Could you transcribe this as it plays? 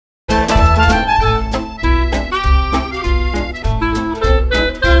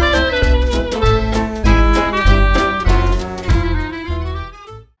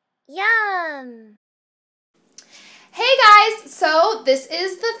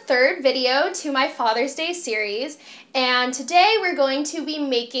third video to my Father's Day series, and today we're going to be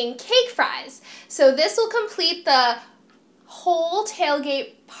making cake fries. So this will complete the whole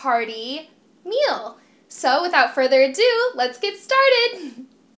tailgate party meal. So without further ado, let's get started.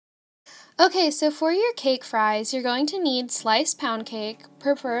 Okay, so for your cake fries, you're going to need sliced pound cake,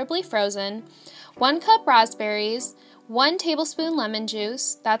 preferably frozen, 1 cup raspberries, 1 tablespoon lemon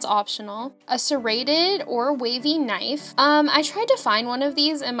juice, that's optional, a serrated or wavy knife. I tried to find one of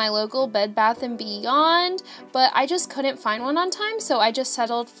these in my local Bed Bath & Beyond, but I just couldn't find one on time, so I just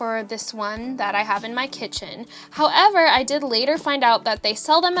settled for this one that I have in my kitchen. However, I did later find out that they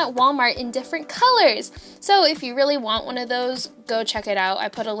sell them at Walmart in different colors, so if you really want one of those, go check it out. I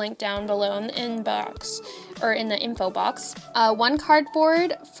put a link down below in the inbox, or in the info box. 1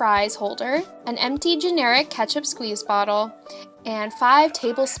 cardboard fries holder, an empty generic ketchup squeeze bottle, and 5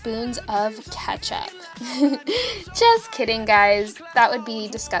 tablespoons of ketchup. Just kidding, guys. That would be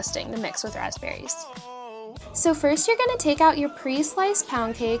disgusting to mix with raspberries. So first you're going to take out your pre-sliced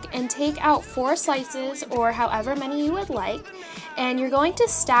pound cake and take out 4 slices, or however many you would like, and you're going to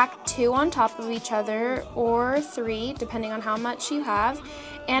stack 2 on top of each other, or 3 depending on how much you have.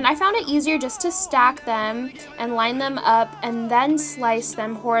 And I found it easier just to stack them and line them up and then slice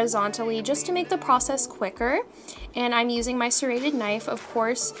them horizontally just to make the process quicker. And I'm using my serrated knife, of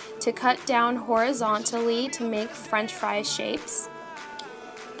course, to cut down horizontally to make French fry shapes.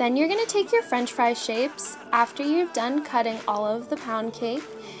 Then you're going to take your French fry shapes after you've done cutting all of the pound cake,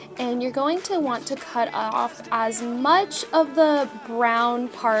 and you're going to want to cut off as much of the brown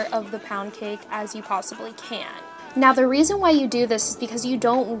part of the pound cake as you possibly can. Now the reason why you do this is because you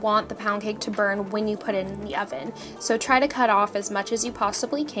don't want the pound cake to burn when you put it in the oven. So try to cut off as much as you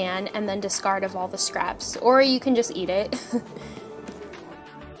possibly can and then discard of all the scraps, or you can just eat it.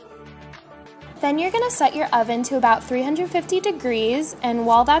 Then you're going to set your oven to about 350 degrees, and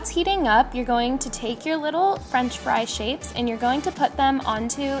while that's heating up, you're going to take your little French fry shapes and you're going to put them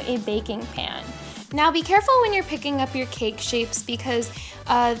onto a baking pan. Now be careful when you're picking up your cake shapes because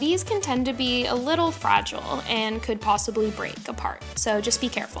these can tend to be a little fragile and could possibly break apart, so just be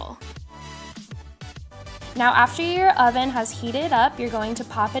careful. Now after your oven has heated up, you're going to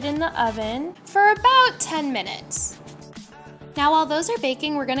pop it in the oven for about 10 minutes. Now while those are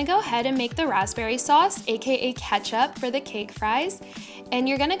baking, we're going to go ahead and make the raspberry sauce, aka ketchup, for the cake fries. And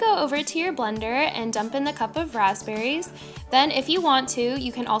you're going to go over to your blender and dump in the cup of raspberries. Then if you want to,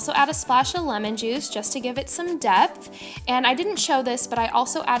 you can also add a splash of lemon juice just to give it some depth. And I didn't show this, but I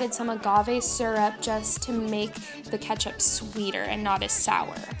also added some agave syrup just to make the ketchup sweeter and not as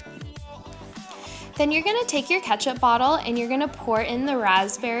sour. Then you're going to take your ketchup bottle and you're going to pour in the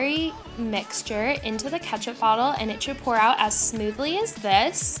raspberry mixture into the ketchup bottle, and it should pour out as smoothly as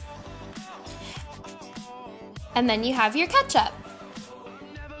this. And then you have your ketchup.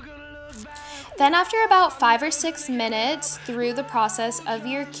 Then after about 5 or 6 minutes through the process of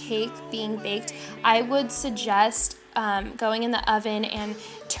your cake being baked, I would suggest going in the oven and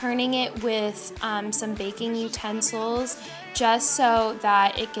turning it with some baking utensils just so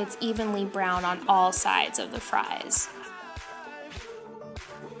that it gets evenly brown on all sides of the fries.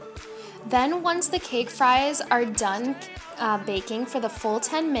 Then once the cake fries are done baking for the full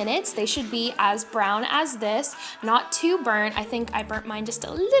 10 minutes, they should be as brown as this, not too burnt. I think I burnt mine just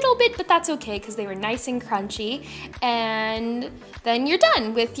a little bit, but that's okay because they were nice and crunchy. And then you're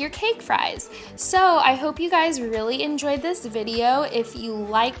done with your cake fries. So I hope you guys really enjoyed this video. If you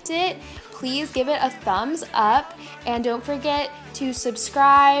liked it, please give it a thumbs up, and don't forget to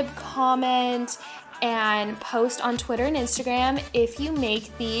subscribe, comment, and post on Twitter and Instagram if you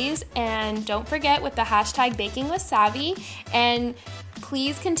make these, and don't forget with the hashtag #BakingWithSavvy, and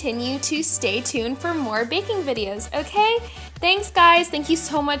please continue to stay tuned for more baking videos, okay? Thanks guys, thank you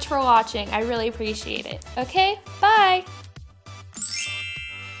so much for watching, I really appreciate it. Okay, bye!